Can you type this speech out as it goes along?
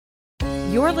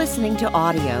You're listening to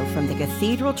audio from the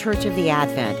Cathedral Church of the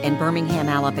Advent in Birmingham,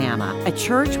 Alabama, a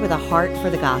church with a heart for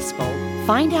the gospel.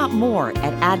 Find out more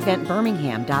at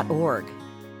adventbirmingham.org.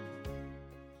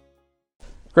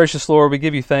 Gracious Lord, we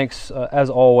give you thanks, as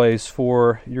always,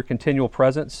 for your continual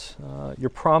presence, your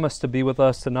promise to be with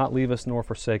us, to not leave us nor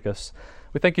forsake us.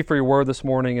 We thank you for your word this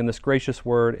morning and this gracious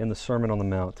word in the Sermon on the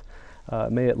Mount.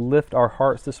 May it lift our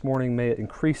hearts this morning, may it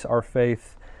increase our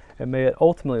faith, and may it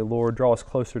ultimately, Lord, draw us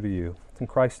closer to you. In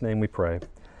Christ's name we pray.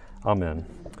 Amen.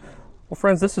 Well,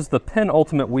 friends, this is the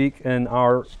penultimate week in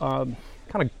our kind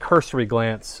of cursory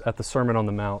glance at the Sermon on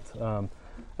the Mount.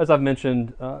 As I've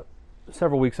mentioned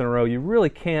several weeks in a row, you really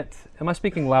can't, am I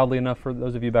speaking loudly enough for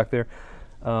those of you back there?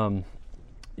 You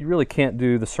really can't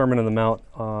do the Sermon on the Mount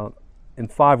in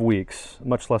 5 weeks,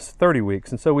 much less 30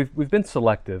 weeks. And so we've been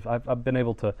selective. I've been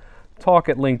able to talk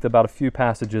at length about a few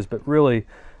passages, but really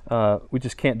we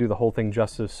just can't do the whole thing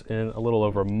justice in a little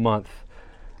over a month.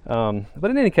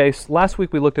 But in any case, last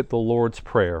week we looked at the Lord's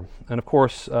Prayer. And of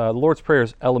course, the Lord's Prayer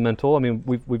is elemental. I mean,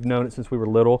 we've known it since we were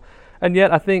little. And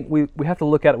yet I think we have to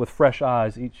look at it with fresh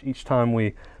eyes each time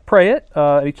we pray it,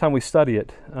 each time we study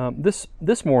it.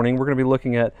 This morning we're going to be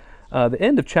looking at the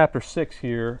end of chapter 6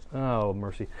 here. Oh,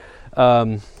 mercy.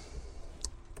 I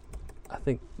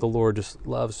think the Lord just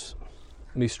loves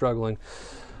me struggling.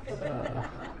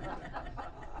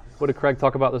 What did Craig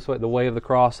talk about this way? The way of the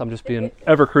cross. I'm just being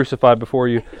ever crucified before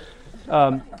you.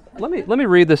 Let me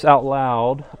read this out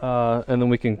loud, and then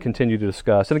we can continue to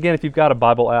discuss. And again, if you've got a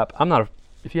Bible app,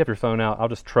 if you have your phone out, I'll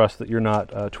just trust that you're not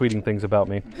tweeting things about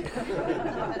me.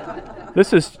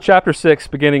 This is chapter 6,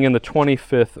 beginning in the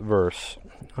 25th verse.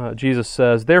 Jesus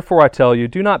says, "Therefore I tell you,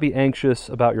 do not be anxious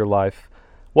about your life,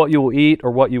 what you will eat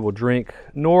or what you will drink,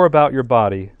 nor about your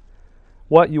body,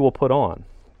 what you will put on.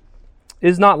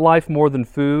 Is not life more than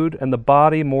food, and the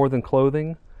body more than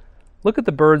clothing? Look at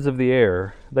the birds of the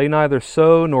air. They neither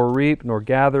sow nor reap nor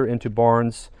gather into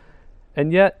barns,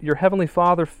 and yet your heavenly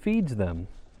Father feeds them.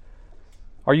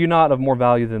 Are you not of more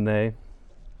value than they?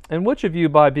 And which of you,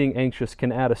 by being anxious,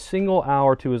 can add a single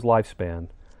hour to his lifespan?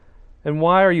 And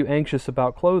why are you anxious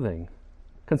about clothing?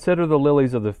 Consider the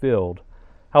lilies of the field,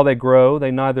 how they grow, they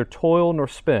neither toil nor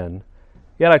spin.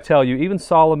 Yet I tell you, even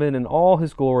Solomon in all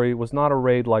his glory was not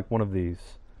arrayed like one of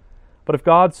these. But if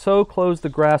God so clothes the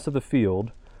grass of the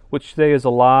field, which today is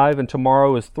alive and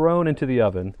tomorrow is thrown into the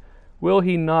oven, will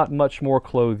he not much more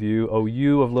clothe you, O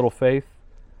you of little faith?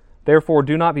 Therefore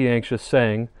do not be anxious,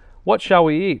 saying, What shall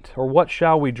we eat? Or what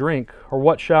shall we drink? Or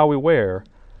what shall we wear?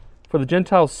 For the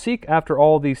Gentiles seek after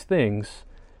all these things,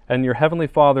 and your heavenly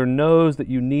Father knows that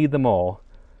you need them all.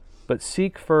 But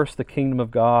seek first the kingdom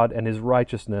of God and his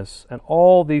righteousness, and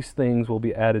all these things will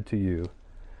be added to you.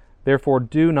 Therefore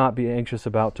do not be anxious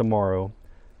about tomorrow,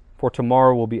 for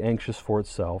tomorrow will be anxious for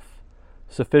itself.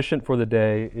 Sufficient for the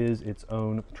day is its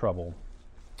own trouble."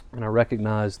 And I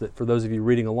recognize that for those of you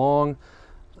reading along,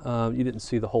 you didn't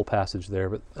see the whole passage there,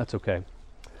 but that's okay.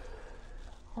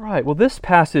 All right, well, this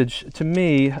passage to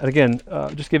me, and again,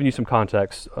 just giving you some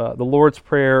context, the Lord's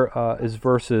Prayer is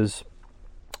verses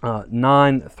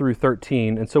 9 through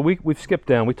 13. And so we've skipped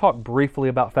down. We talked briefly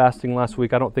about fasting last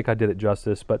week. I don't think I did it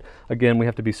justice, but again, we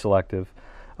have to be selective.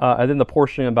 And then the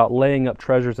portion about laying up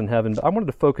treasures in heaven. But I wanted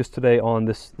to focus today on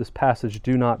this passage,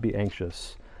 do not be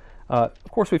anxious.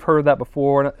 Of course, we've heard that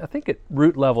before, and I think at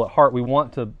root level, at heart, we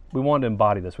want to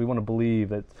embody this. We want to believe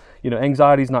that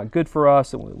anxiety is not good for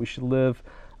us, and we should live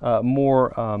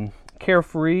more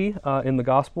carefree in the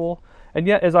gospel. And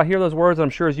yet, as I hear those words, I'm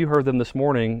sure as you heard them this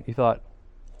morning, you thought,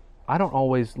 I don't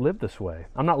always live this way.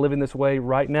 I'm not living this way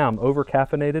right now. I'm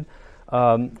over-caffeinated.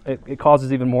 It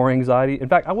causes even more anxiety. In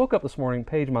fact, I woke up this morning,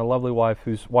 Paige, my lovely wife,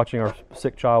 who's watching our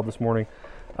sick child this morning,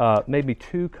 made me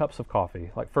 2 cups of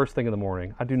coffee, like first thing in the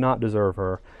morning. I do not deserve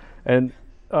her. And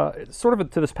sort of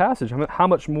to this passage, how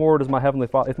much more does my Heavenly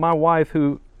Father, if my wife,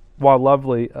 who, while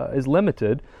lovely, is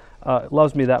limited,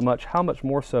 loves me that much, how much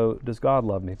more so does God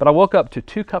love me? But I woke up to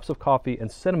 2 cups of coffee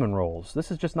and cinnamon rolls.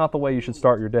 This is just not the way you should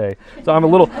start your day. So I'm a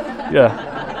little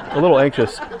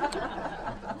anxious.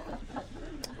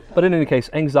 But in any case,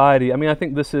 anxiety, I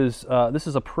think this is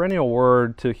a perennial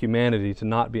word to humanity, to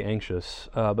not be anxious,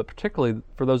 but particularly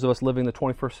for those of us living in the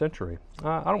 21st century.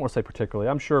 I don't want to say particularly.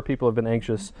 I'm sure people have been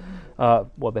anxious,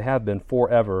 they have been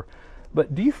forever.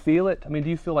 But do you feel it? Do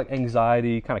you feel like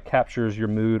anxiety kind of captures your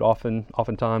mood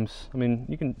oftentimes?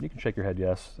 You can shake your head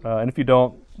yes. And if you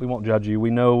don't, we won't judge you. We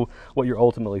know what you're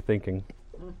ultimately thinking.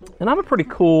 And I'm a pretty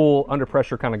cool, under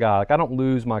pressure kind of guy. Like, I don't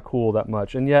lose my cool that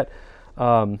much. And yet,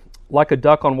 like a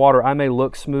duck on water, I may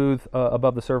look smooth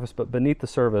above the surface, but beneath the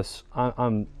surface,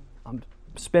 I'm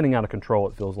spinning out of control,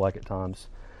 it feels like at times.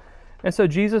 And so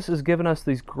Jesus has given us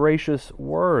these gracious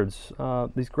words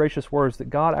that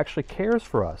God actually cares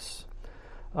for us.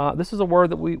 This is a word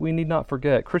that we need not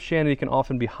forget. Christianity can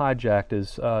often be hijacked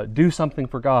as do something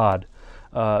for God,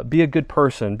 be a good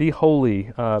person, be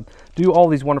holy, do all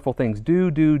these wonderful things.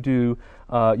 Do.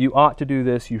 You ought to do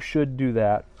this, you should do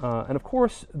that. And of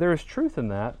course, there is truth in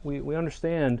that. We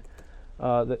understand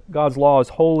that God's law is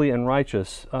holy and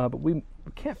righteous, but we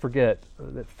can't forget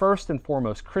that first and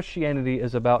foremost, Christianity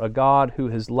is about a God who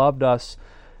has loved us,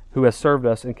 who has served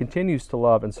us, and continues to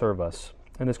love and serve us.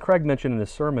 And as Craig mentioned in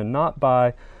his sermon, not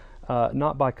by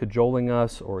cajoling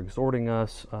us or exhorting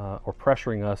us or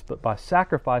pressuring us, but by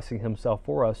sacrificing himself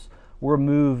for us, we're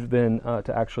moved then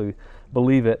to actually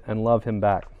believe it and love him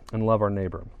back and love our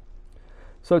neighbor.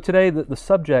 So today, the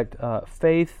subject,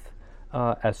 faith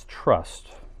as trust.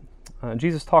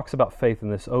 Jesus talks about faith in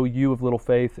this, "Oh, you of little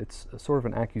faith." It's sort of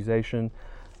an accusation.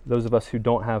 Those of us who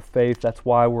don't have faith, that's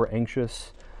why we're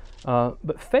anxious.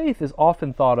 But faith is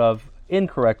often thought of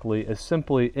incorrectly as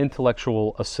simply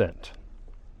intellectual assent.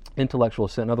 Intellectual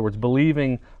assent, in other words,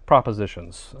 believing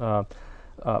propositions,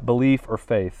 belief or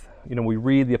faith. We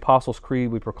read the Apostles'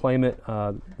 Creed, we proclaim it,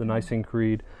 the Nicene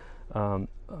Creed,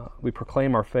 we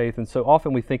proclaim our faith, and so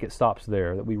often we think it stops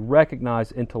there, that we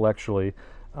recognize intellectually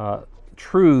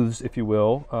truths, if you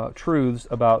will, truths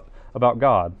about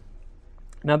God.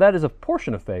 Now that is a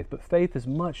portion of faith, but faith is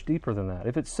much deeper than that.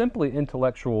 If it's simply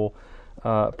intellectual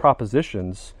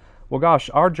propositions, well, gosh,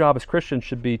 our job as Christians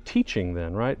should be teaching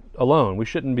then, right? Alone. We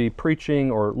shouldn't be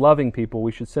preaching or loving people.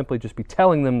 We should simply just be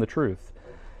telling them the truth.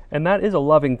 And that is a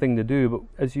loving thing to do, but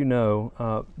as you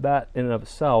know, that in and of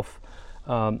itself,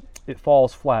 it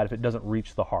falls flat if it doesn't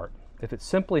reach the heart. If it's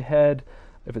simply head,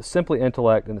 if it's simply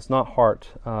intellect and it's not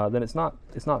heart, then it's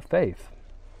not faith.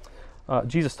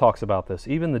 Jesus talks about this.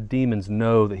 Even the demons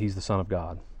know that he's the Son of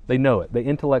God. They know it. They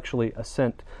intellectually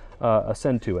assent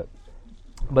to it.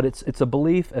 But it's a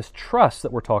belief as trust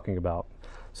that we're talking about.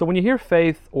 So when you hear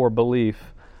faith or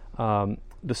belief,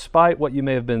 despite what you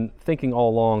may have been thinking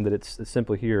all along that it's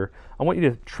simply here, I want you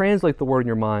to translate the word in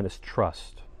your mind as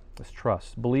trust. As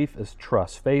trust. Belief as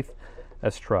trust. Faith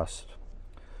as trust.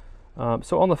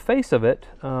 So on the face of it,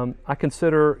 I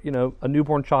consider, a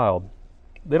newborn child.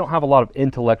 They don't have a lot of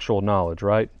intellectual knowledge,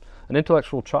 right? An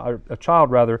intellectual child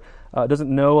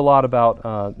doesn't know a lot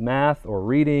about math or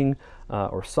reading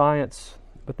or science,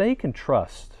 but they can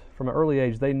trust. From an early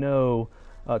age, they know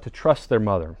to trust their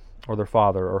mother or their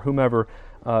father or whomever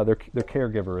their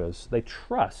caregiver is. They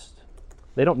trust.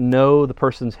 They don't know the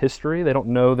person's history. They don't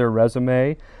know their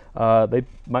resume. They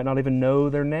might not even know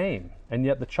their name, and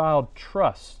yet the child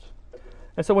trusts.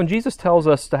 And so when Jesus tells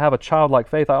us to have a childlike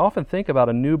faith, I often think about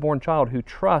a newborn child who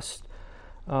trusts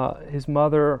his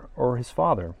mother or his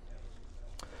father.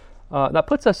 That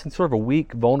puts us in sort of a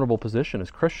weak, vulnerable position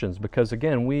as Christians because,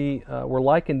 again, we're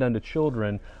likened unto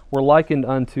children. We're likened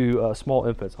unto small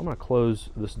infants. I'm going to close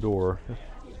this door.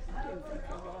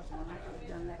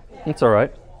 It's all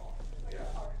right.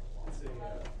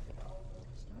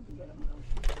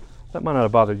 That might not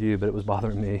have bothered you, but it was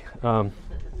bothering me.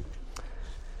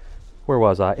 Where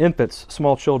was I? Infants,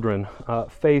 small children,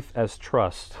 faith as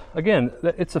trust. Again,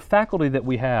 it's a faculty that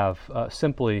we have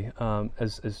simply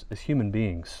as human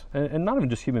beings. And not even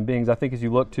just human beings. I think as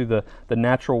you look to the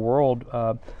natural world,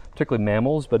 particularly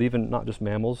mammals, but even not just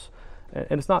mammals,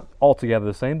 and it's not altogether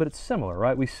the same, but it's similar,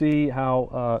 right? We see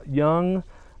how young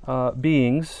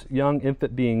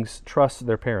infant beings trust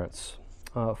their parents,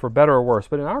 for better or worse.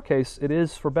 But in our case, it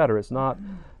is for better. It's not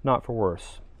for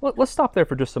worse. Let's stop there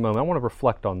for just a moment. I want to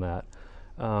reflect on that.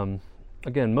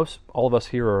 Again, all of us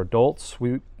here are adults.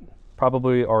 We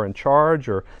probably are in charge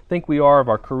or think we are of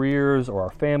our careers or our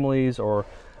families or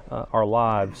our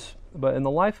lives. But in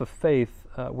the life of faith,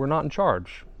 we're not in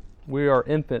charge. We are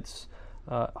infants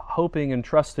hoping and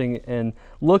trusting and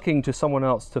looking to someone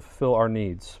else to fulfill our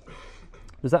needs.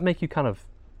 Does that make you kind of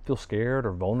feel scared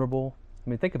or vulnerable? I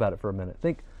mean, think about it for a minute.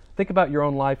 Think about your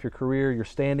own life, your career, your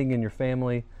standing in your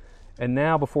family. And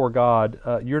now before God,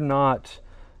 you're not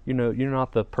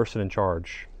the person in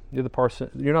charge. You're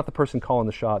not the person calling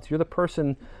the shots. You're the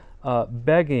person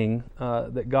begging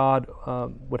that God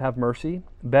would have mercy,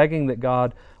 begging that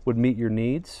God would meet your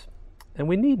needs. And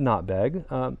we need not beg.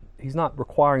 He's not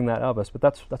requiring that of us, but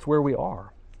that's where we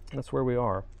are. That's where we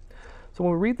are. So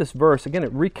when we read this verse, again,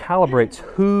 it recalibrates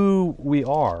who we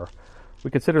are.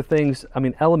 We consider things,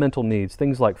 elemental needs,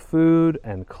 things like food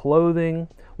and clothing.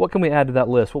 What can we add to that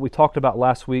list? What we talked about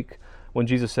last week when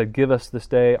Jesus said, "Give us this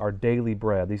day our daily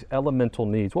bread," these elemental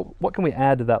needs. What can we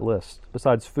add to that list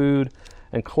besides food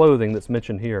and clothing that's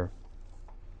mentioned here?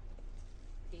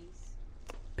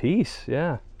 Peace,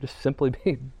 yeah. Just simply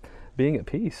being at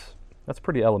peace. That's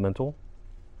pretty elemental.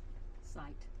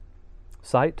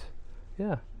 Sight?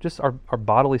 Yeah, just our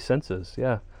bodily senses,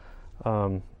 yeah.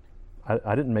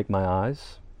 I didn't make my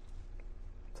eyes.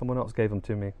 Someone else gave them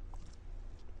to me.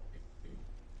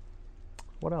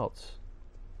 What else?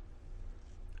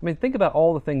 I mean, think about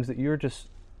all the things that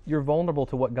you're vulnerable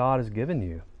to what God has given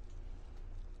you.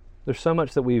 There's so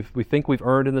much that we think we've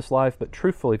earned in this life, but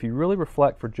truthfully, if you really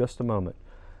reflect for just a moment,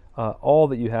 all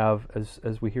that you have,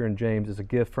 as we hear in James, is a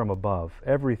gift from above.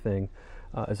 Everything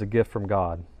is a gift from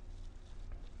God.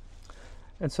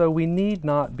 And so we need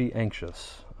not be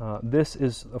anxious. This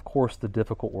is, of course, the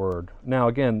difficult word. Now,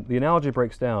 again, the analogy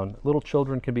breaks down. Little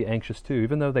children can be anxious too,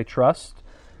 even though they trust,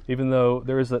 even though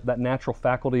there is that natural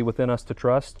faculty within us to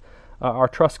trust, our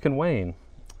trust can wane.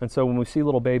 And so when we see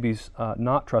little babies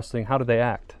not trusting, how do they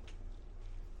act?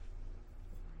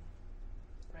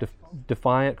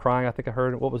 Defiant, crying, I think I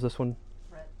heard. What was this one?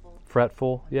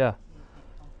 Fretful, yeah.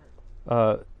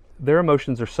 Their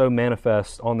emotions are so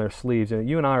manifest on their sleeves. And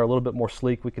you and I are a little bit more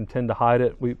sleek. We can tend to hide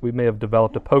it. We may have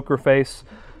developed a poker face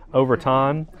over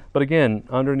time. But again,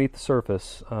 underneath the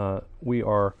surface, we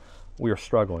are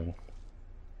struggling.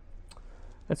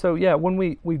 And so, yeah, when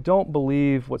we don't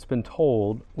believe what's been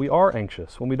told, we are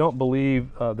anxious. When we don't believe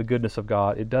the goodness of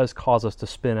God, it does cause us to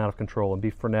spin out of control and be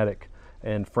frenetic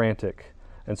and frantic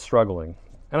and struggling.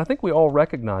 And I think we all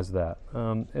recognize that.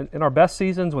 In our best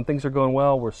seasons, when things are going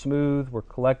well, we're smooth, we're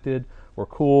collected, we're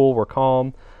cool, we're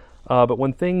calm. But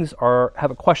when things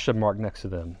have a question mark next to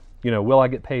them, will I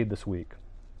get paid this week?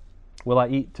 Will I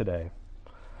eat today?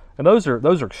 And those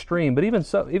are extreme. But even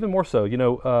more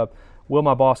so, will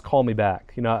my boss call me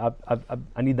back?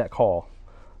 I need that call.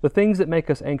 The things that make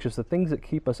us anxious, the things that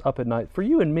keep us up at night. For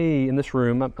you and me in this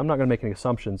room, I'm not going to make any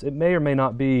assumptions. It may or may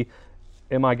not be,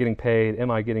 am I getting paid? Am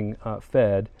I getting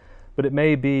fed? But it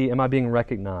may be, am I being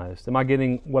recognized? Am I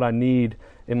getting what I need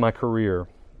in my career?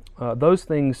 Those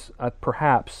things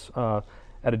perhaps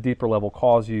at a deeper level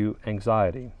cause you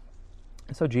anxiety.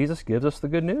 And so Jesus gives us the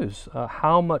good news.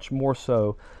 How much more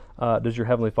so does your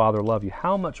Heavenly Father love you?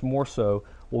 How much more so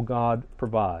will God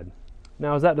provide?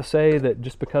 Now, is that to say that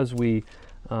just because we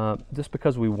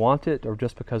want it or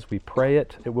just because we pray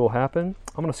it, it will happen?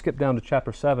 I'm going to skip down to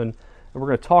chapter 7. And we're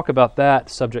going to talk about that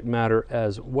subject matter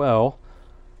as well.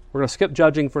 We're going to skip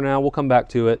judging for now. We'll come back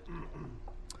to it.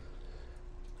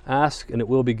 Ask and it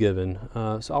will be given.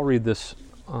 So I'll read this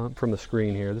from the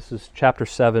screen here. This is chapter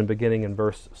 7, beginning in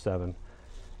verse 7.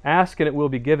 Ask and it will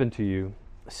be given to you.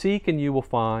 Seek and you will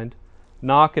find.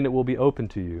 Knock and it will be opened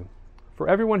to you. For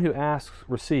everyone who asks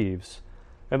receives,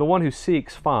 and the one who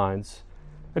seeks finds,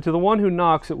 and to the one who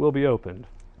knocks it will be opened.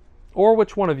 Or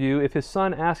which one of you, if his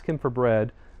son asks him for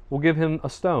bread, will give him a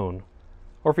stone?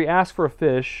 Or if he asks for a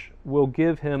fish, will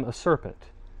give him a serpent?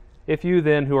 If you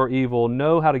then, who are evil,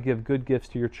 know how to give good gifts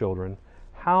to your children,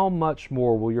 how much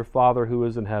more will your Father who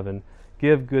is in heaven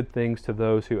give good things to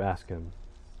those who ask him?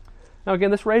 Now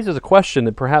again, this raises a question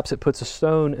that perhaps it puts a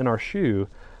stone in our shoe.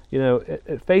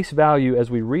 At face value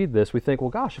as we read this, we think, well,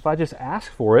 gosh, if I just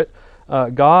ask for it,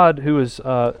 God, who is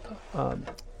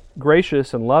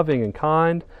gracious and loving and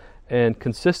kind and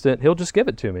consistent, He'll just give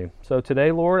it to me. So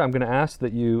today, Lord, I'm going to ask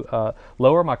that you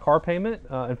lower my car payment.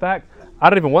 In fact, I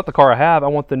don't even want the car I have. I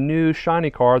want the new shiny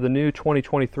car, the new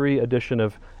 2023 edition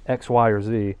of X, Y, or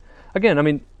Z. Again, I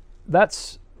mean,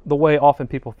 that's the way often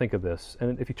people think of this.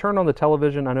 And if you turn on the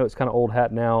television, I know it's kind of old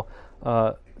hat now,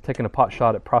 taking a pot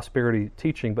shot at prosperity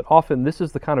teaching, but often this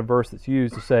is the kind of verse that's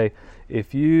used to say,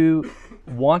 if you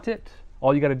want it,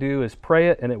 all you got to do is pray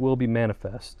it and it will be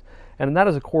manifest. And that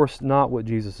is, of course, not what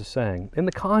Jesus is saying. In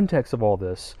the context of all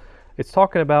this, it's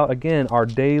talking about, again, our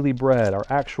daily bread, our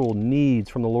actual needs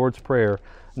from the Lord's Prayer,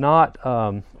 not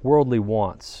worldly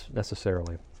wants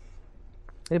necessarily.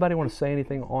 Anybody want to say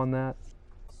anything on that?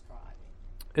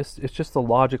 It's just the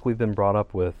logic we've been brought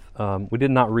up with. We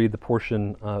did not read the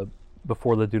portion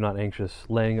before the do not anxious,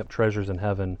 laying up treasures in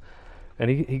heaven. And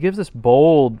he gives this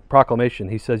bold proclamation.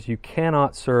 He says, you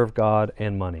cannot serve God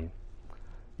and money.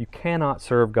 You cannot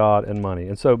serve God and money.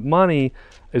 And so money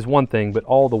is one thing, but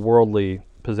all the worldly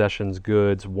possessions,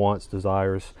 goods, wants,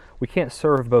 desires, we can't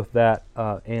serve both that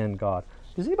and God.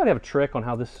 Does anybody have a trick on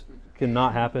how this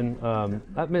cannot happen?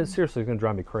 I mean, seriously, it's going to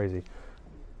drive me crazy.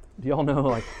 Do y'all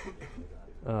know,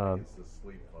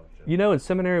 in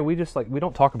seminary, we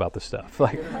don't talk about this stuff.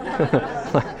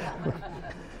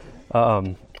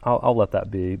 I'll let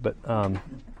that be. But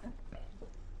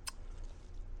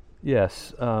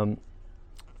yes.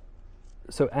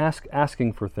 So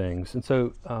asking for things, and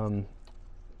so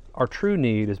our true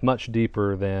need is much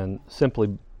deeper than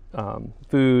simply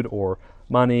food or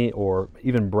money or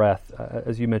even breath.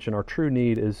 As you mentioned, our true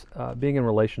need is being in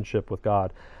relationship with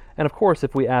God. And of course,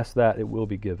 if we ask that, it will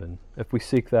be given. If we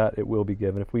seek that, it will be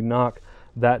given. If we knock,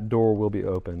 that door will be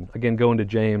open. Again, going to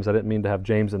James, I didn't mean to have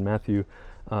James and Matthew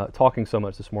talking so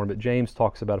much this morning, but James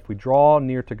talks about if we draw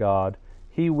near to God,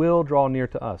 He will draw near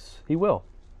to us. He will.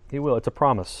 He will. It's a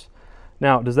promise.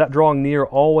 Now, does that drawing near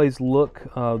always look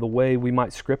the way we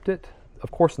might script it?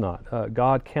 Of course not.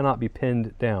 God cannot be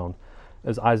pinned down.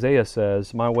 As Isaiah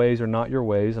says, my ways are not your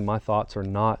ways, and my thoughts are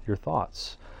not your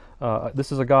thoughts.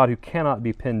 This is a God who cannot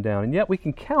be pinned down, and yet we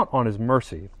can count on His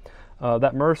mercy.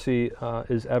 That mercy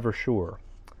is ever sure.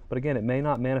 But again, it may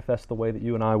not manifest the way that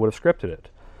you and I would have scripted it.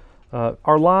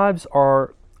 Our lives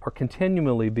are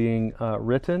continually being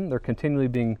written. They're continually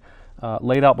being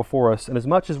laid out before us. And as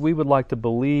much as we would like to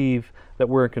believe that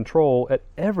we're in control, at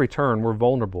every turn we're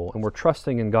vulnerable and we're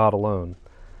trusting in God alone.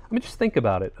 I mean, just think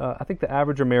about it. I think the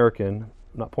average American,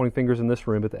 I'm not pointing fingers in this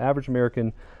room, but the average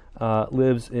American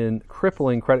lives in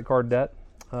crippling credit card debt.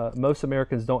 Most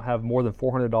Americans don't have more than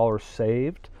 $400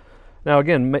 saved. Now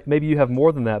again, maybe you have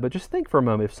more than that, but just think for a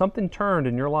moment, if something turned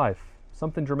in your life,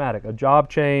 something dramatic, a job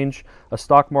change, a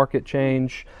stock market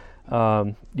change,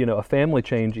 a family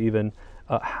change even,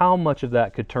 how much of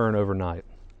that could turn overnight?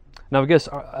 Now I guess,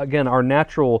 again, our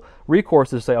natural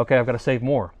recourse is to say, okay, I've got to save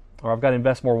more, or I've got to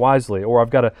invest more wisely, or I've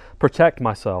got to protect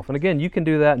myself. And again, you can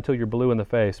do that until you're blue in the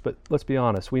face, but let's be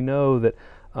honest, we know that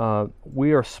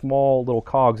we are small little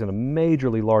cogs in a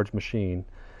majorly large machine.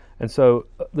 And so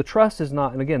the trust is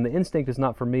not, and again, the instinct is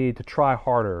not for me to try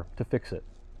harder to fix it,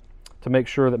 to make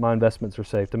sure that my investments are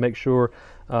safe, to make sure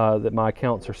that my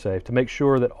accounts are safe, to make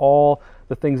sure that all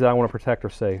the things that I want to protect are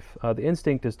safe. The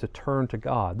instinct is to turn to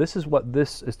God. This is what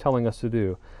this is telling us to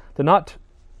do. To not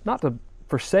to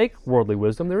forsake worldly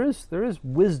wisdom. There is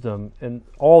wisdom in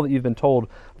all that you've been told,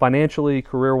 financially,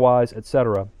 career-wise,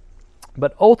 etc.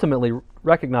 But ultimately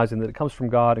recognizing that it comes from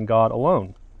God and God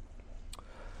alone.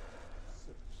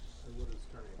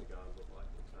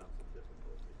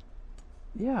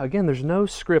 Yeah, again, there's no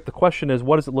script. The question is,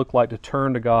 what does it look like to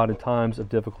turn to God in times of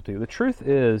difficulty? The truth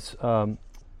is,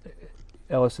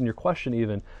 Ellis, in your question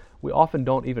even, we often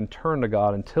don't even turn to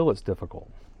God until it's difficult.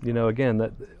 Again,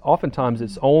 that oftentimes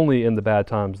it's only in the bad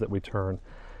times that we turn.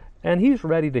 And He's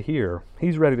ready to hear.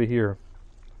 He's ready to hear.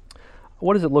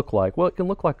 What does it look like? Well, it can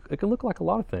look like a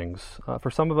lot of things.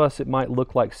 For some of us, it might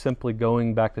look like simply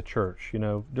going back to church.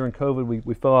 During COVID,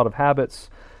 we fell out of habits.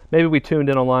 Maybe we tuned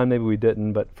in online, maybe we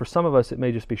didn't, but for some of us it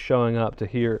may just be showing up to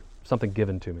hear something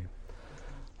given to me.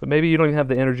 But maybe you don't even have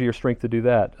the energy or strength to do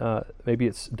that. Maybe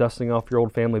it's dusting off your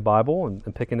old family Bible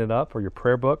and picking it up, or your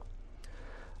prayer book,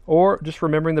 or just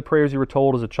remembering the prayers you were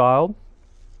told as a child.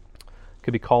 It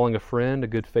could be calling a friend, a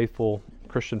good faithful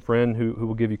Christian friend who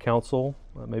will give you counsel,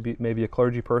 maybe a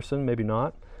clergy person, maybe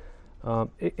not.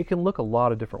 It can look a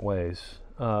lot of different ways,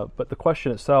 but the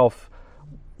question itself,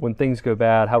 when things go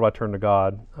bad, how do I turn to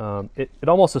God? It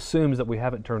almost assumes that we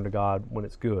haven't turned to God when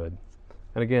it's good.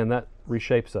 And again, that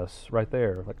reshapes us right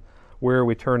there. Like, where are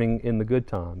we turning in the good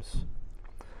times?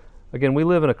 Again, we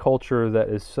live in a culture that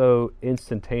is so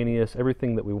instantaneous.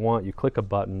 Everything that we want, you click a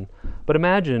button. But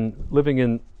imagine living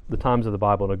in the times of the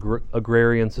Bible, an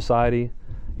agrarian society.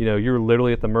 You're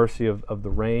literally at the mercy of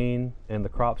the rain and the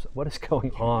crops. What is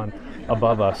going on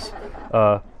above us?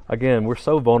 Again, we're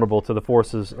so vulnerable to the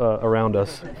forces around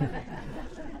us.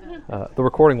 The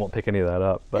recording won't pick any of that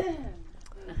up. But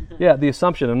yeah, the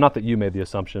assumption, and not that you made the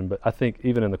assumption, but I think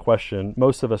even in the question,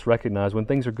 most of us recognize when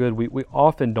things are good, we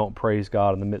often don't praise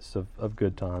God in the midst of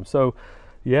good times. So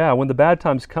yeah, when the bad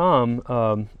times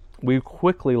come, we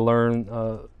quickly learn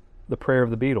the prayer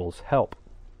of the Beatles, help.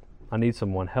 I need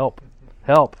someone, help.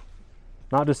 Help.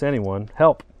 Not just anyone,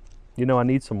 help. I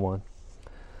need someone.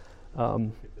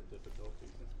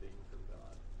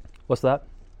 What's that?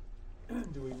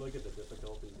 Do we look at the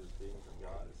difficulties as being from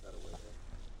God? Is that a way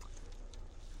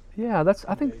to? Yeah, that's.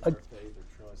 I think. Faith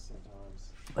or trust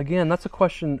sometimes. Again, that's a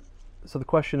question. So the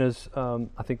question is,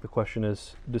 I think the question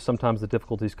is, do sometimes the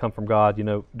difficulties come from God?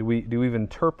 Do we even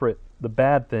interpret the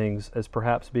bad things as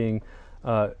perhaps being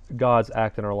God's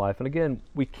act in our life? And again,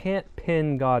 we can't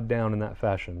pin God down in that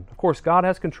fashion. Of course, God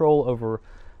has control over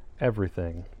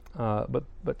everything, but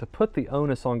to put the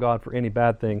onus on God for any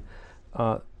bad thing.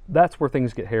 That's where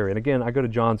things get hairy. And again, I go to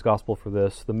John's Gospel for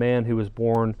this. The man who was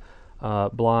born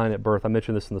blind at birth. I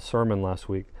mentioned this in the sermon last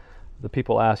week. The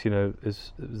people ask,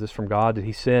 is this from God? Did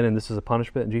he sin and this is a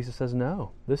punishment? And Jesus says,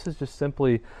 no. This is just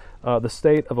simply the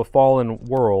state of a fallen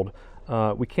world.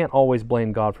 We can't always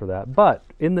blame God for that. But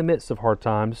in the midst of hard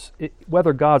times,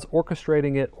 whether God's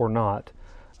orchestrating it or not,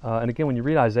 and again, when you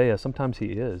read Isaiah, sometimes he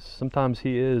is. Sometimes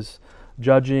he is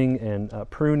judging and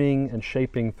pruning and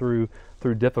shaping through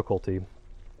difficulty.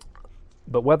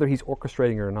 But whether he's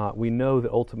orchestrating it or not, we know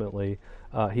that ultimately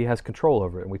he has control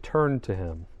over it, and we turn to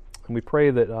him. And we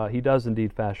pray that he does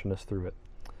indeed fashion us through it.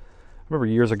 I remember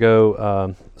years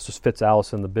ago, this was Fitz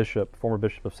Allison, the bishop, former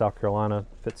bishop of South Carolina,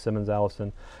 Fitzsimmons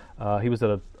Allison. He was at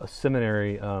a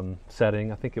seminary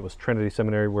setting. I think it was Trinity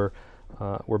Seminary where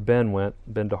Ben went,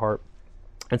 Ben DeHart.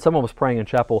 And someone was praying in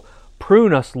chapel,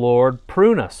 "Prune us, Lord,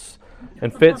 prune us."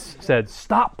 And Fitz said,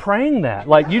 "Stop praying that.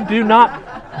 Like, you do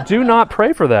not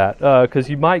pray for that, because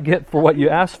you might get for what you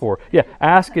ask for. Yeah,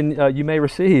 ask and you may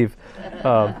receive."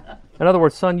 In other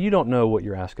words, son, you don't know what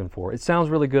you're asking for. It sounds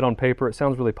really good on paper. It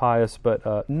sounds really pious,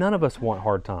 but none of us want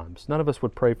hard times. None of us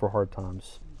would pray for hard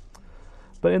times.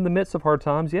 But in the midst of hard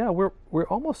times, yeah, we're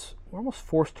almost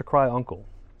forced to cry uncle.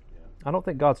 I don't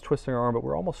think God's twisting our arm, but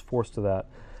we're almost forced to that.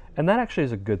 And that actually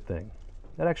is a good thing.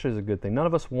 That actually is a good thing. None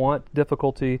of us want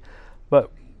difficulty, but,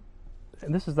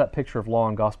 and this is that picture of Law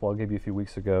and Gospel I gave you a few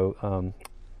weeks ago. I'm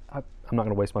not going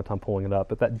to waste my time pulling it up,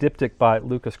 but that diptych by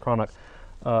Lucas Cranach,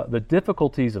 the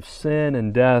difficulties of sin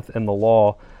and death and the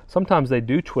law, sometimes they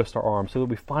do twist our arms so that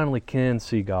we finally can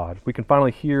see God. We can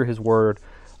finally hear His Word.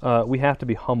 We have to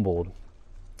be humbled.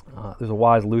 There's a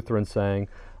wise Lutheran saying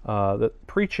that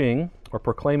preaching or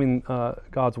proclaiming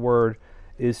God's Word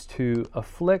is to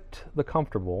afflict the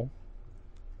comfortable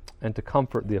and to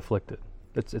comfort the afflicted.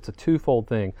 It's a twofold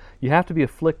thing. You have to be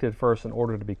afflicted first in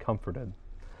order to be comforted.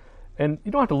 And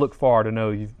you don't have to look far to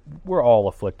know we're all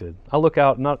afflicted. I look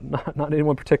out, not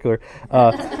anyone particular.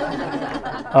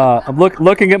 I'm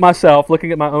looking at myself,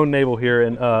 looking at my own navel here,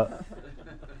 and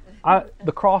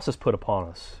the cross is put upon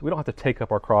us. We don't have to take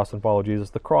up our cross and follow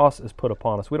Jesus. The cross is put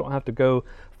upon us. We don't have to go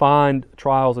find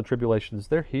trials and tribulations.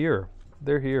 They're here.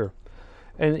 They're here.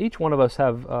 And each one of us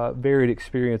have varied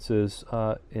experiences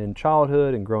in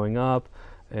childhood and growing up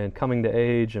and coming to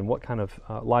age and what kind of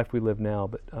life we live now.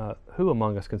 But who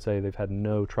among us can say they've had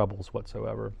no troubles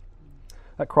whatsoever?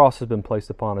 That cross has been placed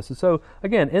upon us. And so,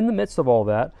 again, in the midst of all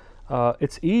that,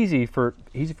 it's easy for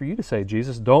you to say,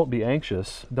 Jesus, don't be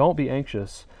anxious. Don't be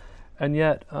anxious. And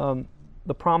yet,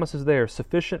 the promise is there.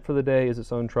 Sufficient for the day is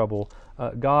its own trouble.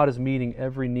 God is meeting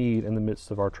every need in the midst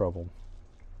of our trouble.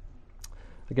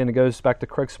 Again, it goes back to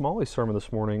Craig Smalley's sermon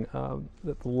this morning,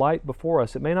 that the light before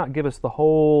us, it may not give us the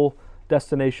whole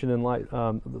destination in light,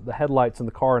 the headlights in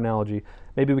the car analogy.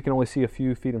 Maybe we can only see a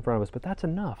few feet in front of us, but that's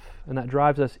enough. And that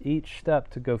drives us each step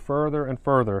to go further and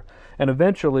further. And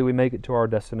eventually we make it to our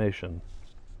destination.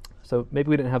 So maybe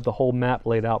we didn't have the whole map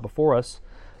laid out before us.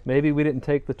 Maybe we didn't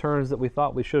take the turns that we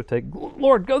thought we should have taken.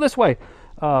 Lord, go this way.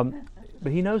 But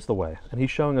He knows the way, and He's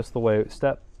showing us the way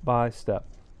step by step.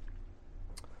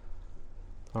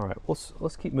 All right,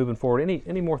 let's keep moving forward.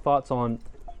 Any more thoughts on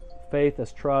faith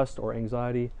as trust or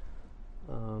anxiety,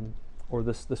 or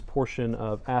this portion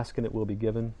of ask and it will be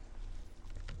given?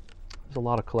 There's a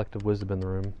lot of collective wisdom in the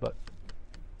room, but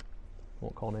I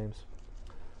won't call names.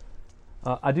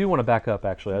 I do want to back up,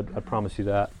 actually. I promise you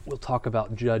that. We'll talk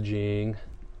about judging.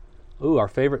 Ooh, our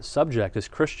favorite subject is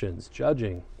Christians,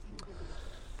 judging.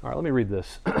 All right, let me read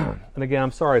this. And again, I'm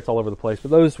sorry it's all over the place,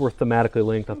 but those were thematically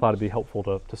linked. I thought it'd be helpful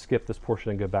to skip this portion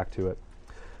and go back to it.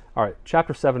 All right,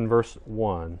 chapter 7, verse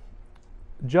 1.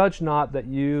 Judge not that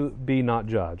you be not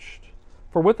judged.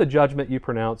 For with the judgment you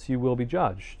pronounce, you will be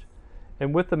judged.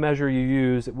 And with the measure you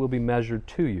use, it will be measured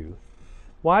to you.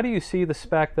 Why do you see the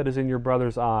speck that is in your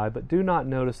brother's eye, but do not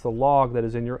notice the log that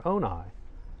is in your own eye?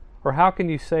 Or how can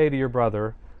you say to your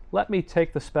brother, let me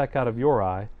take the speck out of your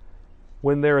eye,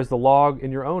 when there is the log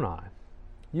in your own eye?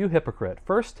 You hypocrite,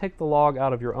 first take the log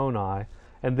out of your own eye,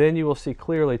 and then you will see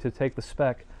clearly to take the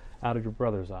speck out of your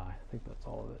brother's eye. I think that's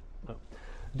all of it. No.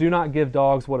 Do not give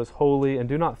dogs what is holy, and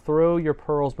do not throw your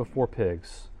pearls before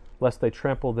pigs, lest they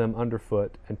trample them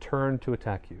underfoot and turn to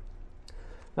attack you.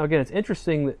 Now again, it's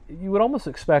interesting that you would almost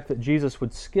expect that Jesus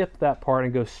would skip that part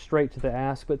and go straight to the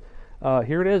ask, but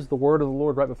here it is, the word of the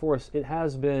Lord right before us. It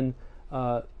has been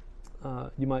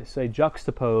you might say,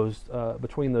 juxtaposed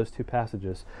between those two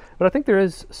passages. But I think there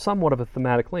is somewhat of a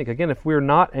thematic link. Again, if we're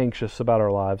not anxious about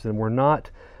our lives and we're not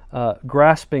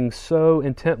grasping so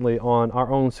intently on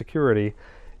our own security,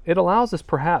 it allows us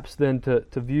perhaps then to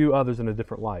view others in a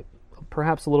different light,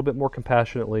 perhaps a little bit more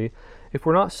compassionately. If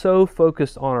we're not so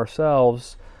focused on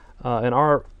ourselves and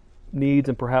our needs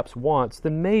and perhaps wants,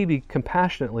 then maybe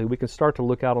compassionately we can start to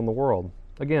look out on the world.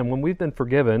 Again, when we've been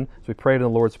forgiven, as we prayed in the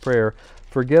Lord's Prayer,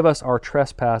 forgive us our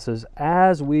trespasses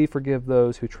as we forgive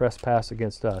those who trespass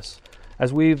against us.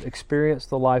 As we've experienced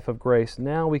the life of grace,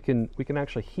 now we can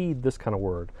actually heed this kind of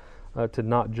word, to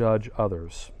not judge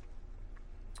others.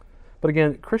 But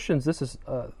again, Christians, this is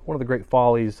one of the great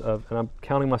follies of, and I'm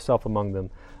counting myself among them,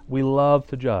 we love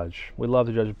to judge. We love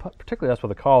to judge, particularly us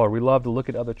with a collar. We love to look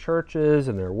at other churches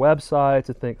and their websites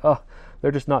and think, oh,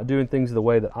 they're just not doing things the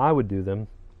way that I would do them.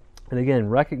 And again,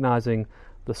 recognizing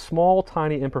the small,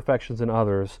 tiny imperfections in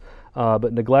others,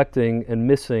 but neglecting and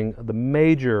missing the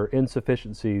major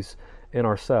insufficiencies in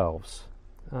ourselves.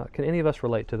 Can any of us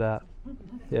relate to that?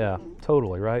 Yeah,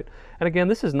 totally, right? And again,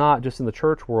 this is not just in the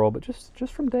church world, but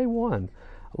just from day one.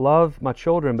 I love my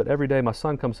children, but every day my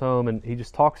son comes home and he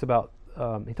just talks about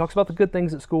the good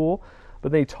things at school,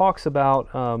 but then he talks about,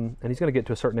 and he's going to get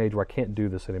to a certain age where I can't do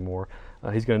this anymore.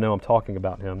 He's going to know I'm talking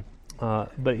about him.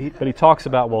 But he talks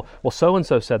about, well,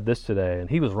 so-and-so said this today, and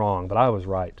he was wrong, but I was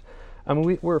right. I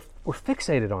mean, we're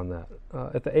fixated on that.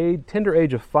 At the tender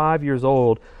age of 5 years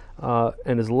old,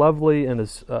 and as lovely and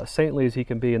as saintly as he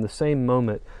can be, in the same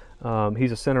moment,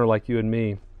 he's a sinner like you and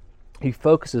me. He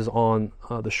focuses on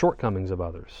the shortcomings of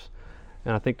others.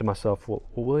 And I think to myself, well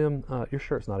William, your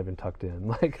shirt's not even tucked in.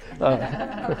 Like,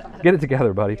 get it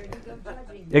together, buddy.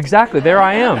 Exactly. There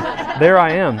I am.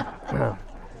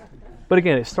 But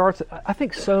again, it starts. I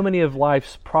think so many of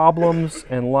life's problems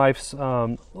and life's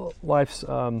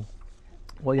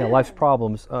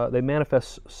problems, they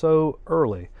manifest so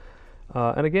early.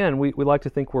 And again, we like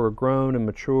to think we're grown and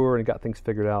mature and got things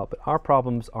figured out, but our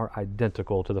problems are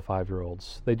identical to the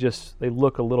 5-year-olds. They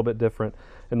look a little bit different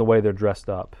in the way they're dressed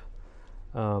up.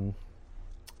 I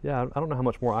don't know how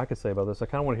much more I could say about this. I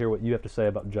kind of want to hear what you have to say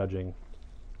about judging. I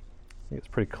think it's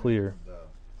pretty clear.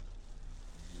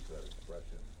 Use that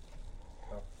expression,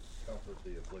 comfort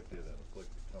the afflicted and afflict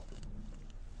the comfortable.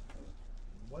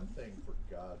 One thing for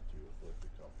God to afflict the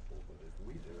comfortable, but if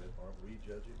we do it, aren't we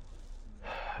judging?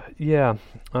 Yeah,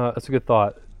 that's a good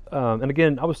thought. And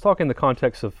again, I was talking in the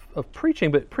context of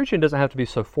preaching, but preaching doesn't have to be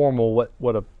so formal,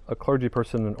 what a clergy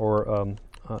person or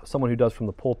someone who does from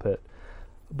the pulpit.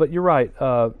 But you're right,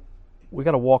 we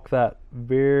got to walk that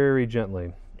very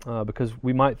gently because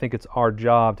we might think it's our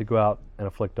job to go out and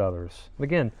afflict others. And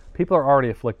again, people are already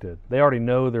afflicted. They already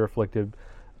know they're afflicted.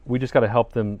 We just got to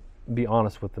help them be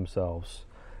honest with themselves.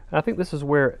 And I think this is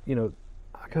where, I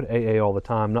go to AA all the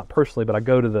time, not personally, but I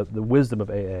go to the wisdom of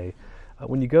AA.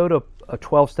 When you go to a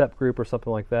 12-step group or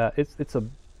something like that, it's a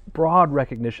broad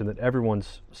recognition that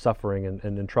everyone's suffering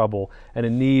and in trouble and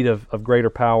in need of greater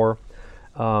power.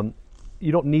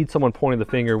 You don't need someone pointing the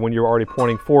finger when you're already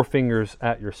pointing 4 fingers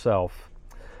at yourself.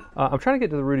 I'm trying to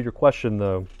get to the root of your question,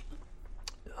 though.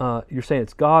 You're saying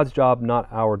it's God's job, not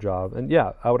our job. And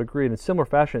yeah, I would agree. In a similar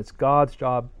fashion, it's God's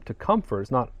job to comfort.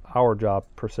 It's not our job,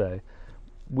 per se.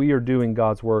 We are doing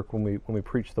God's work when we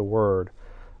preach the Word.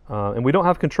 And we don't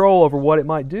have control over what it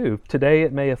might do. Today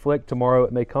it may afflict, tomorrow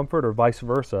it may comfort, or vice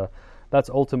versa. That's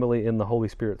ultimately in the Holy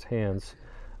Spirit's hands.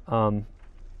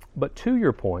 But to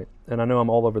your point, and I know I'm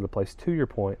all over the place, to your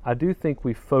point, I do think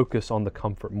we focus on the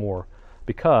comfort more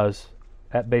because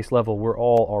at base level we're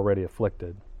all already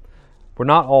afflicted. We're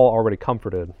not all already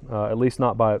comforted, at least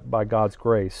not by God's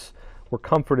grace. We're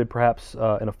comforted perhaps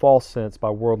in a false sense by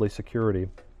worldly security.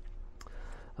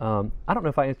 I don't know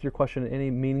if I answered your question in any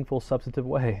meaningful, substantive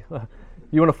way.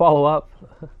 You want to follow up?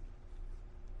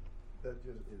 That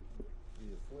just the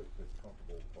afflict the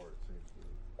comfortable part seems to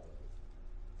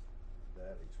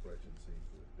that expression seems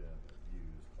to have been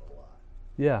abused a lot.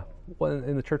 Yeah. Well,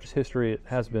 in the church's history, it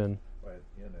has been. Right,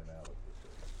 in and out of the church.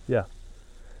 Yeah.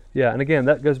 Yeah, and again,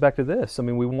 that goes back to this. I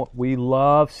mean, we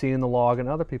love seeing the log in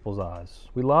other people's eyes.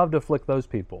 We love to afflict those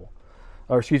people.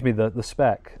 The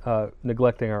speck,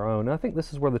 neglecting our own. And I think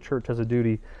this is where the church has a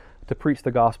duty to preach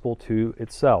the gospel to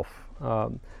itself.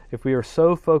 If we are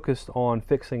so focused on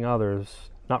fixing others,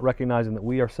 not recognizing that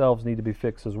we ourselves need to be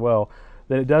fixed as well,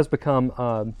 then it does become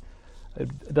a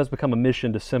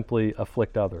mission to simply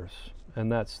afflict others,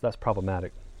 and that's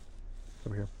problematic.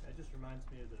 Over here. It just reminds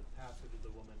me of the passage of the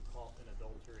woman caught in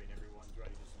adultery, and everyone's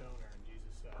ready to stone her, and Jesus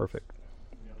says, Perfect.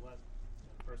 Let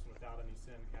the person without any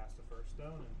sin cast the first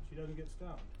stone, and she doesn't get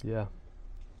stoned. Yeah.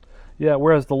 Yeah,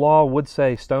 whereas the law would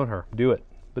say, stone her, do it.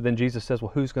 But then Jesus says,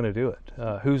 well, who's going to do it?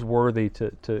 Who's worthy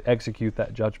to execute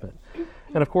that judgment?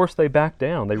 And of course, they back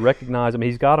down. They recognize,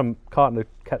 he's got them caught in the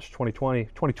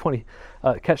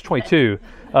catch-22.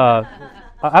 I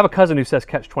have a cousin who says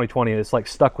catch-2020, and it's like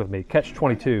stuck with me.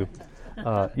 Catch-22.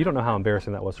 You don't know how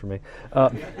embarrassing that was for me.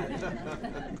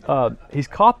 He's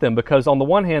caught them because on the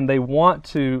one hand, they want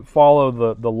to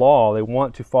follow the law. They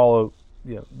want to follow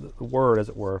the word, as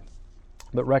it were,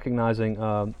 but recognizing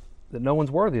that no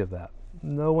one's worthy of that.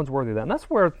 No one's worthy of that. And that's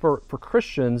where, for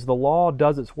Christians, the law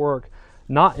does its work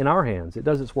not in our hands. It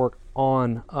does its work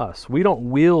on us. We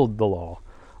don't wield the law.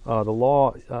 The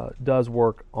law does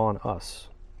work on us.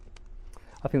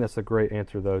 I think that's a great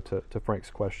answer, though, to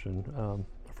Frank's question,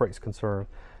 Frank's concern.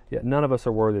 Yet none of us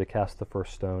are worthy to cast the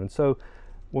first stone. And so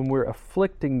when we're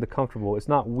afflicting the comfortable, it's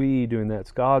not we doing that,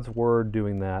 it's God's word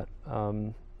doing that.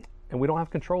 And we don't have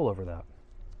control over that.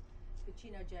 But Jay,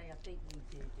 I think we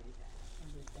do that,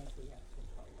 and we think we have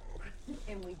control over it.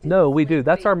 And we do. No, we do.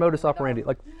 That's our modus operandi.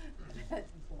 Like,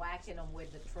 whacking them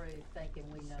with the truth, thinking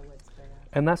we know what's best.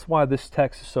 and that's why this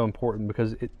text is so important,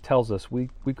 because it tells us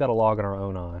we've got a log in our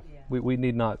own eye. Yeah. We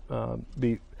need not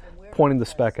be pointing the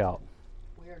speck out.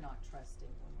 We're not trusting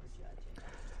when we're judging.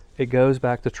 It goes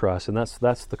back to trust, and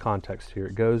that's the context here.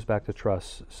 It goes back to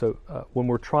trust. So when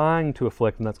we're trying to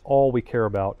afflict, and that's all we care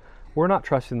about, we're not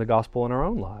trusting the gospel in our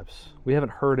own lives. We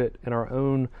haven't heard it in our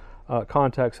own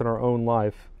context, in our own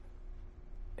life.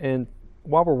 And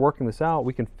while we're working this out,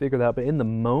 we can figure that out. But in the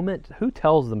moment, who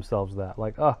tells themselves that?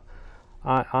 Like,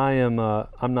 I'm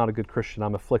not a good Christian.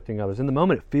 I'm afflicting others. In the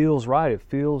moment, it feels right. It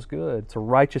feels good. It's a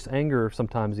righteous anger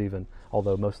sometimes even,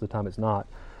 although most of the time it's not.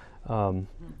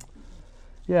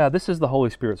 Yeah, this is the Holy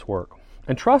Spirit's work.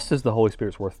 And trust is the Holy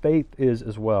Spirit's work. Faith is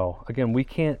as well. Again, we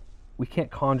can't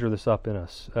conjure this up in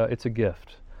us. It's a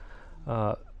gift.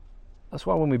 That's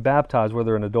why when we baptize,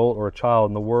 whether an adult or a child,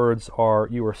 and the words are,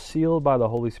 "You are sealed by the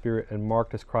Holy Spirit and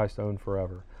marked as Christ's own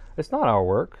forever." It's not our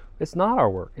work. It's not our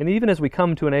work. And even as we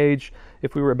come to an age,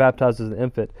 if we were baptized as an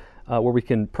infant, where we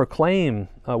can proclaim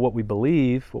what we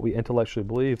believe, what we intellectually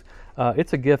believe,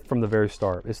 it's a gift from the very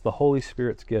start. It's the Holy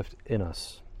Spirit's gift in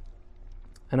us.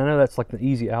 And I know that's like an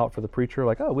easy out for the preacher,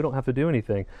 like, oh, we don't have to do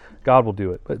anything. God will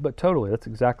do it. But totally, that's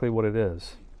exactly what it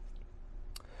is.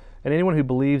 And anyone who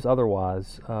believes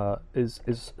otherwise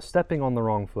is stepping on the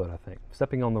wrong foot, I think,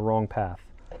 stepping on the wrong path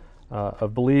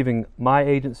of believing my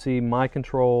agency, my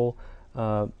control,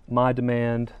 my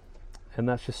demand, and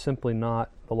that's just simply not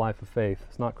the life of faith.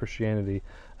 It's not Christianity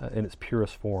in its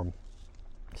purest form.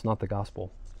 It's not the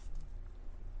gospel.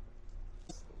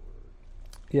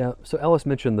 Yeah, so Ellis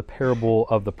mentioned the parable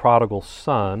of the prodigal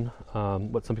son,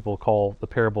 what some people call the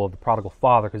parable of the prodigal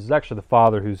father, because it's actually the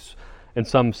father who's, in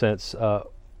some sense,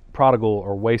 prodigal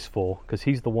or wasteful, because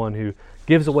he's the one who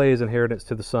gives away his inheritance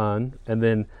to the son, and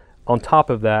then on top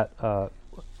of that,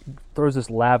 throws this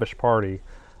lavish party.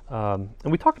 And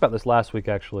we talked about this last week,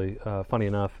 actually. Funny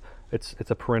enough, it's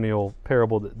a perennial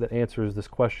parable that answers this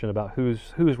question about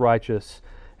who's righteous.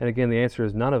 And again, the answer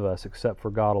is none of us except for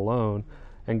God alone.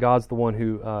 And God's the one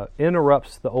who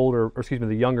interrupts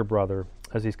the younger brother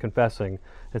as he's confessing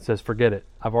and says, "Forget it.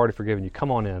 I've already forgiven you. Come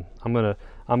on in. I'm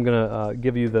gonna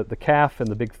give you the calf and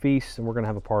the big feast, and we're gonna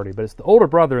have a party." But it's the older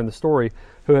brother in the story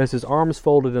who has his arms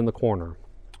folded in the corner,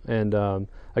 and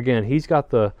again, he's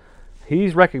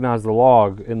recognized the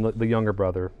log in the younger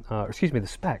brother. The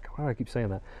speck. Why do I keep saying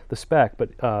that? The speck,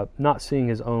 but not seeing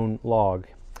his own log.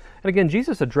 And again,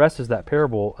 Jesus addresses that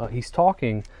parable. He's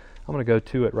talking. I'm going to go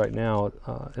to it right now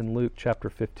in Luke chapter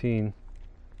 15,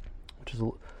 which is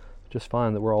just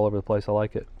fine that we're all over the place. I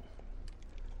like it.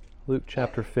 Luke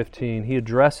chapter 15. He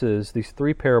addresses these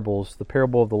three parables: the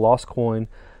parable of the lost coin,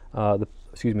 the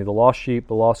lost sheep,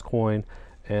 the lost coin,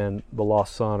 and the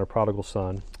lost son or prodigal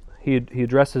son. He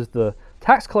addresses the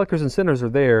tax collectors and sinners are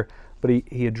there, but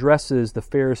he addresses the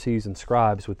Pharisees and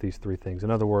scribes with these three things. In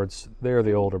other words, they're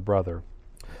the older brother.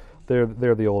 They're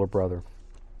the older brother.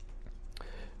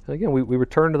 And again, we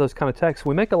return to those kind of texts.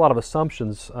 We make a lot of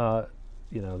assumptions, that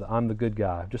I'm the good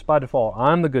guy. Just by default,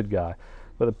 I'm the good guy.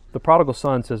 But the prodigal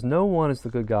son says, no one is the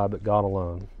good guy but God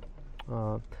alone.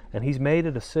 And he's made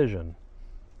a decision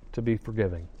to be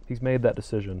forgiving. He's made that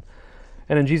decision.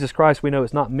 And in Jesus Christ, we know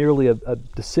it's not merely a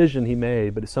decision he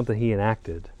made, but it's something he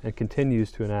enacted and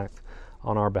continues to enact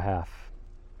on our behalf.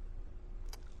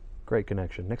 Great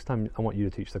connection. Next time, I want you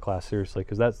to teach the class seriously,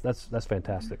 because that's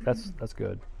fantastic. That's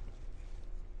good.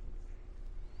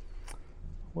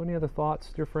 Well, any other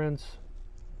thoughts, dear friends?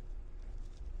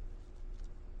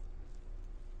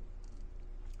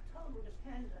 Total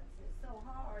dependence is so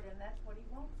hard, and that's what he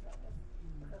wants of us,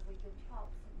 because we can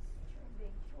talk since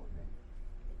being children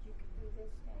that you can do this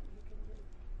and you can do,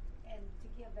 and to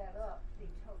give that up,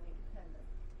 be totally dependent,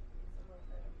 is a little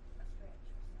bit of a stretch.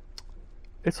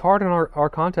 It's hard in our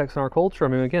context and our culture. I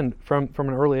mean, again, from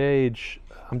an early age,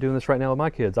 I'm doing this right now with my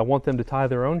kids. I want them to tie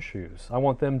their own shoes. I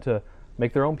want them to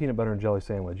make their own peanut butter and jelly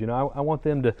sandwich. I want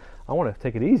to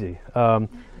take it easy.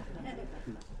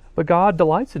 But God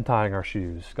delights in tying our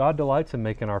shoes. God delights in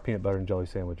making our peanut butter and jelly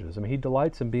sandwiches. I mean, He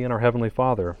delights in being our Heavenly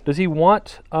Father. Does He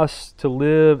want us to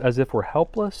live as if we're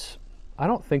helpless? I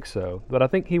don't think so. But I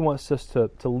think He wants us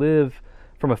to live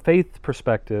from a faith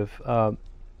perspective,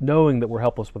 knowing that we're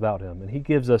helpless without Him. And He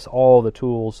gives us all the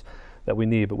tools that we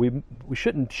need. But we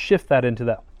shouldn't shift that into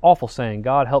that awful saying,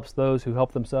 God helps those who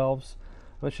help themselves.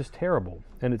 It's just terrible,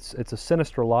 and it's a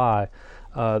sinister lie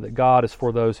that God is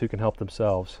for those who can help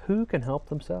themselves. Who can help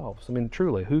themselves? I mean,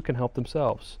 truly, who can help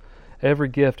themselves? Every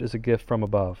gift is a gift from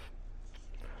above.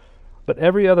 But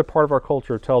every other part of our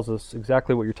culture tells us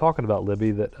exactly what you're talking about,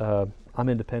 Libby. That I'm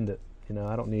independent.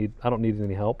 I don't need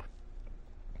any help.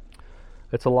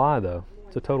 It's a lie, though.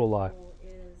 It's a total lie.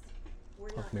 We're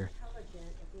not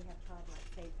intelligent if we have childlike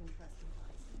faith and trust in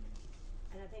Christ.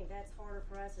 And I think that's harder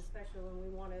for us, especially when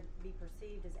we want to be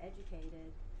perceived as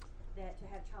educated, that to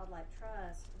have childlike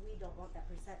trust, we don't want that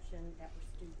perception that we're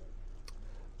stupid.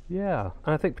 Yeah,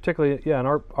 and I think particularly, in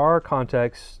our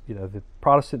context, the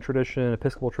Protestant tradition,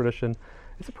 Episcopal tradition,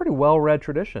 it's a pretty well-read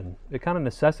tradition. It kind of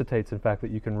necessitates, in fact,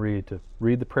 that you can read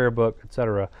the prayer book,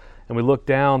 etc. And we look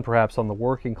down, perhaps, on the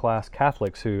working class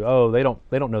Catholics who, they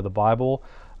don't know the Bible,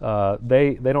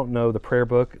 they don't know the prayer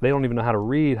book, they don't even know how to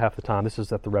read half the time. This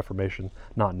is at the Reformation,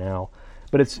 not now.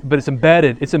 But it's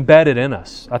embedded. It's embedded in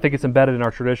us. I think it's embedded in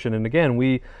our tradition. And again,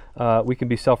 we can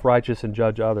be self-righteous and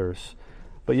judge others.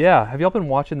 But yeah, have y'all been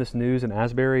watching this news in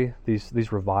Asbury?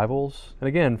 These revivals. And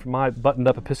again, from my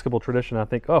buttoned-up Episcopal tradition, I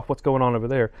think, what's going on over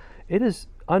there? It is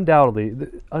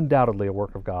undoubtedly a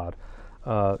work of God.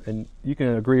 And you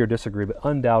can agree or disagree, but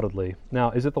undoubtedly.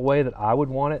 Now, is it the way that I would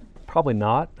want it? Probably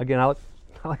not. Again, I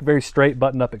like a very straight,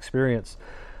 buttoned-up experience.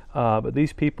 But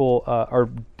these people are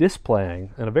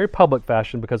displaying, in a very public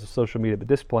fashion because of social media, but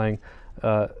displaying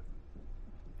that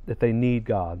they need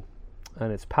God,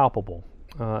 and it's palpable,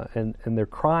 and they're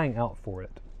crying out for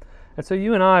it. And so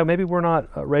you and I, maybe we're not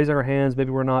raising our hands, maybe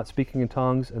we're not speaking in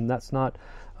tongues, and that's not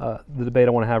the debate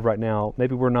I want to have right now.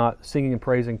 Maybe we're not singing and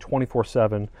praising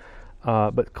 24/7,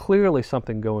 but clearly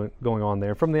something going on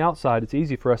there. From the outside, it's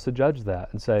easy for us to judge that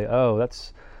and say,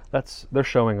 that's they're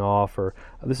showing off, or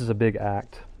this is a big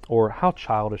act, or how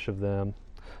childish of them.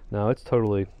 No, it's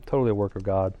totally a work of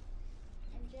God.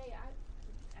 And Jay,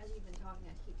 as you've been talking,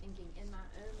 I keep thinking in my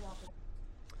own walk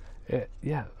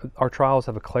of our trials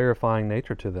have a clarifying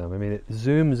nature to them. I mean, it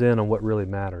zooms in on what really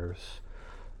matters.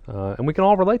 And we can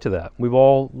all relate to that. We've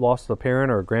all lost a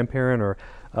parent or a grandparent or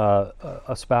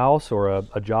a spouse or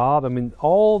a job. I mean,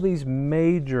 all these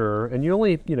major, and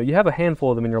you have a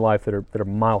handful of them in your life that are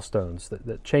milestones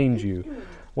that change you.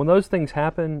 When those things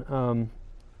happen,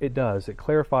 it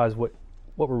clarifies what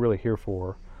we're really here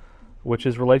for, which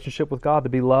is relationship with God, to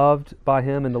be loved by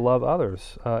Him and to love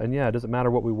others. And it doesn't matter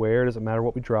what we wear, it doesn't matter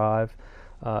what we drive,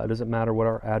 it doesn't matter what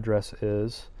our address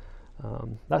is.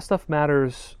 That stuff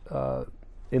matters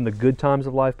in the good times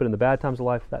of life, but in the bad times of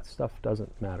life, that stuff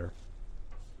doesn't matter.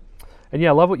 And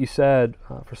I love what you said,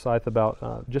 Forsyth,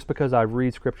 about just because I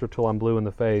read Scripture till I'm blue in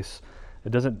the face,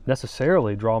 it doesn't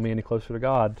necessarily draw me any closer to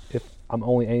God if I'm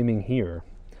only aiming here.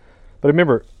 But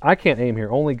remember, I can't aim here.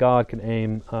 Only God can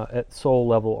aim at soul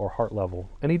level or heart level.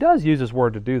 And He does use His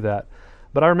Word to do that.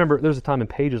 But I remember there was a time in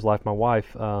Paige's life, my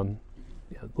wife, a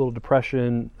little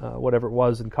depression, whatever it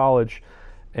was in college,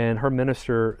 and her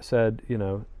minister said,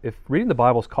 if reading the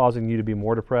Bible is causing you to be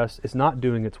more depressed, it's not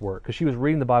doing its work. Because she was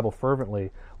reading the Bible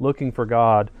fervently, looking for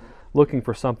God, looking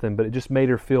for something, but it just made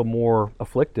her feel more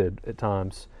afflicted at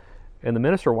times. And the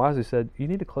minister wisely said, you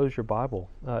need to close your Bible.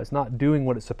 It's not doing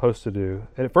what it's supposed to do.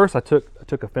 And at first I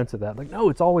took offense at that. Like, no,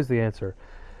 it's always the answer.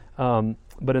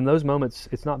 But in those moments,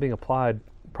 it's not being applied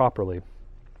properly.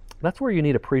 That's where you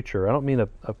need a preacher. I don't mean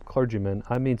a clergyman.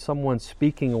 I mean someone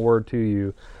speaking a word to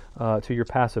you, to your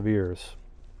passive ears.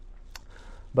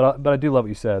 But I do love what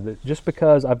you said, that just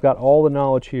because I've got all the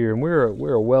knowledge here, and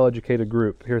we're a well-educated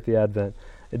group here at the Advent,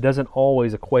 it doesn't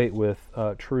always equate with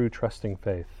true trusting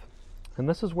faith. And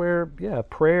this is where,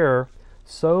 prayer,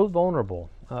 so vulnerable.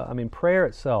 Prayer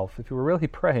itself, if you were really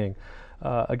praying,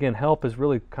 again, help is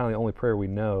really kind of the only prayer we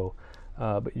know.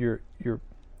 But you're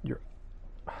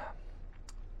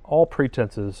all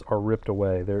pretenses are ripped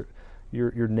away.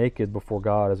 You're naked before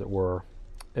God, as it were.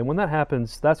 And when that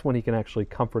happens, that's when He can actually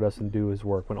comfort us and do His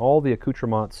work. When all the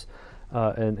accoutrements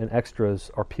and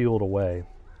extras are peeled away.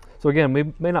 So again,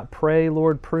 we may not pray,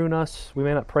 Lord, prune us. We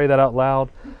may not pray that out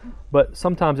loud, but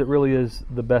sometimes it really is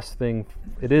the best thing.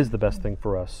 It is the best thing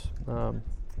for us,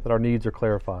 that our needs are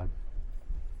clarified.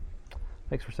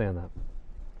 Thanks for saying that.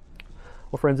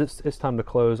 Well, friends, it's time to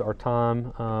close our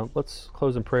time. Let's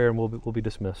close in prayer, and we'll be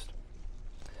dismissed.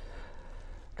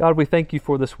 God, we thank You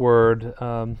for this word,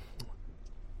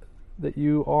 that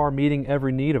You are meeting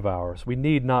every need of ours. We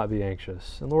need not be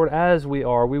anxious. And Lord, as we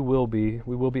are, we will be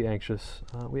anxious.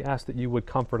 We ask that You would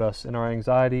comfort us in our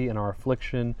anxiety, in our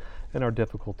affliction, in our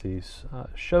difficulties,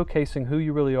 showcasing who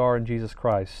You really are in Jesus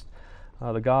Christ,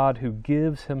 the God who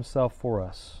gives Himself for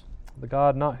us, the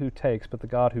God not who takes, but the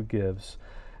God who gives.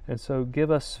 And so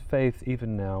give us faith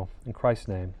even now. In Christ's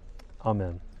name,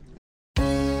 amen.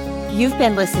 You've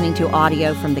been listening to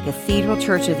audio from the Cathedral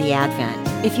Church of the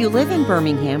Advent. If you live in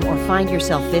Birmingham or find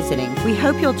yourself visiting, we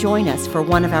hope you'll join us for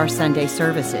one of our Sunday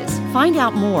services. Find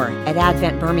out more at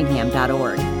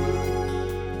adventbirmingham.org.